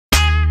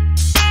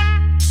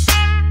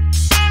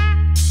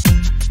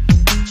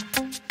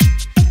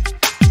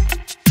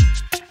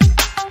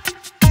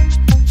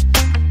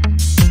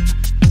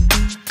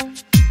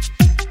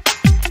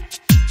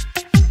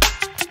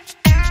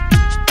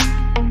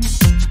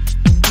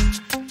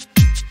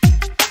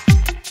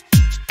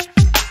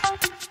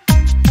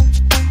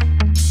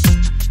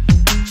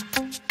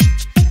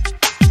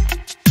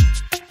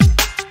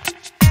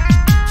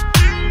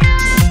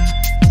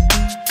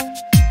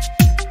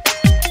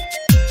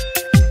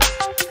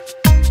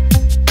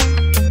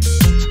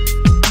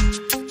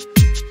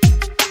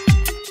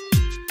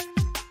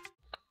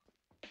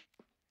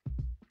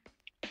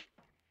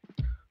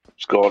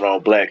going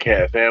on, Black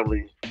Cat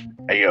family?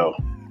 Hey, yo,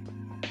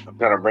 I'm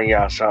trying to bring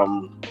y'all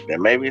something that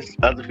maybe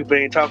other people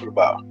ain't talking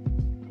about.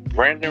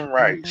 Brenden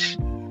Rice.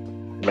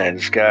 Man,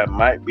 this guy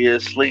might be a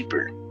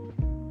sleeper.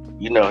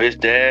 You know, his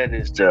dad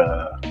is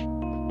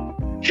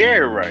the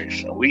Jerry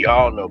Rice. And we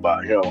all know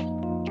about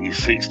him. He's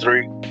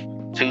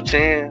 6'3",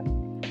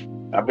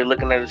 210. I've been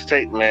looking at his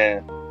tape,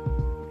 man.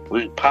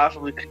 We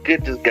possibly could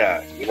get this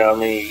guy. You know what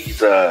I mean?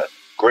 He's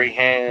great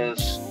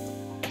hands,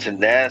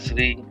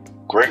 tenacity,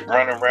 great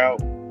running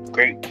route,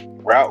 great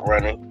route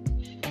running.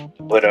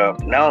 But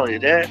not only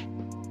that,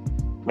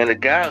 man, the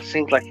guy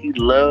seems like he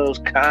loves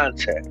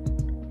contact.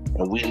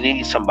 And we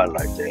need somebody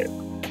like that.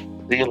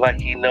 Seems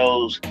like he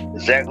knows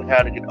exactly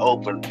how to get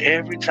open.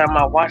 Every time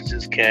I watch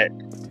this cat,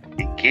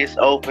 he gets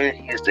open.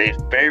 He has a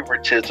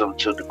favoritism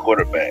to the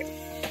quarterback.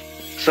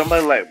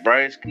 Somebody like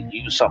Bryce could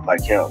use something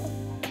like him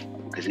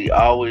because he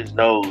always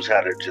knows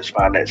how to just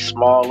find that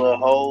small little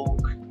hole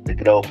to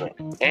get open.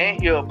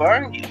 And he'll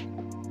burn you.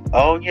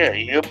 Oh, yeah,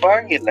 he'll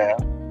burn you now.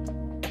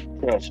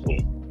 Trust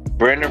me.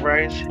 Brenden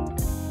Rice,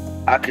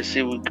 I could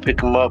see we could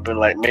pick him up in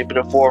like maybe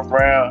the 4th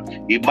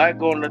round. He might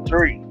go in the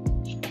 3.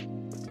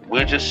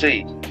 We'll just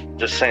see.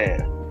 Just saying.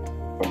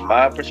 From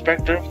my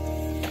perspective,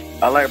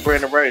 I like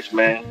Brenden Rice,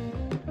 man.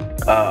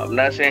 I'm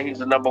not saying he's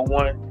the number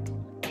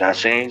 1. Not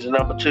saying he's the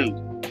number 2.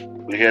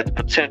 We have the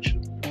potential.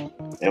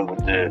 And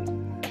with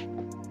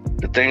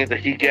the things that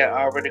he got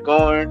already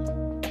going,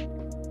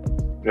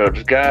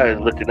 this guy is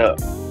looking up.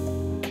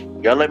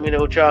 Y'all let me know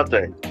what y'all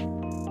think.